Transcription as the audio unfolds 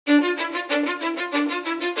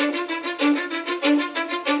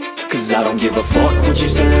Cause I don't give a fuck what you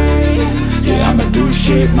say. Yeah, I'ma do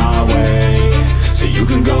shit my way. So you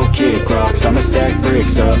can go kick rocks, I'ma stack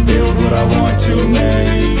bricks up, build what I want to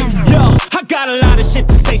make. Yo, I got a lot of shit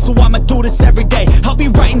to say, so I'ma do this every day. I'll be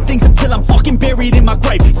writing things until I'm fucking buried in my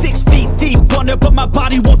grave. 6 feet deep under, but my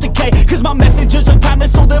body won't decay. Cause my messages are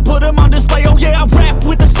timeless, so they'll put them on display. Oh yeah, I rap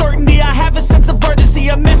with a certainty, I have a sense of urgency.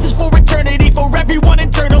 A message for eternity, for everyone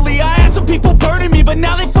internally. I had some people burning me, but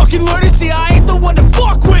now they fucking learn to see I ain't the one to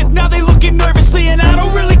fuck with, now they looking nervously. And I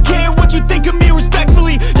don't really care what you think of me,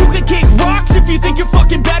 respectfully. You can kick rocks if you think you're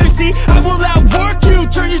fucking better, see. I will outwork you,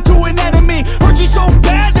 turn you to an enemy. Hurt you so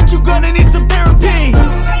bad that you're gonna need some therapy.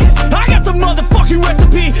 I got the motherfucking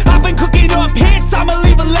recipe, I've been cooking up hits, I'ma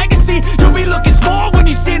leave a legacy. You'll be looking small when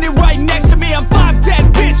you're standing right next to me. I'm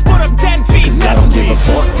 5'10", bitch, but I'm 10 feet. Cause I don't give a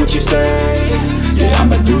fuck what you say. Yeah,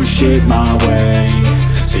 I'ma do shit my way.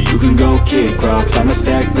 So you can go kick rocks, I'ma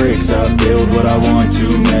stack bricks up, build what I want to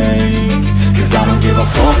make. Cause I don't give a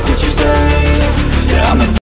fuck what you